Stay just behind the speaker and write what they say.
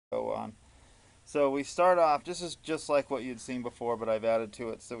So we start off, this is just like what you'd seen before, but I've added to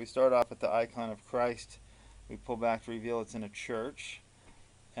it. So we start off with the icon of Christ. We pull back to reveal it's in a church,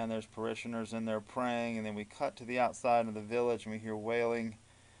 and there's parishioners in there praying, and then we cut to the outside of the village, and we hear wailing,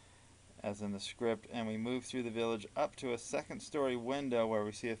 as in the script, and we move through the village up to a second-story window where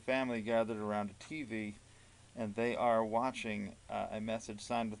we see a family gathered around a TV, and they are watching a message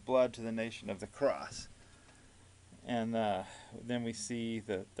signed with blood to the nation of the cross. And then we see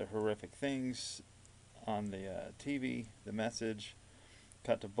the horrific things on the TV, the message,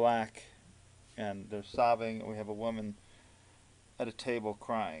 cut to black, and they're sobbing. We have a woman at a table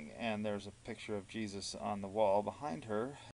crying, and there's a picture of Jesus on the wall behind her,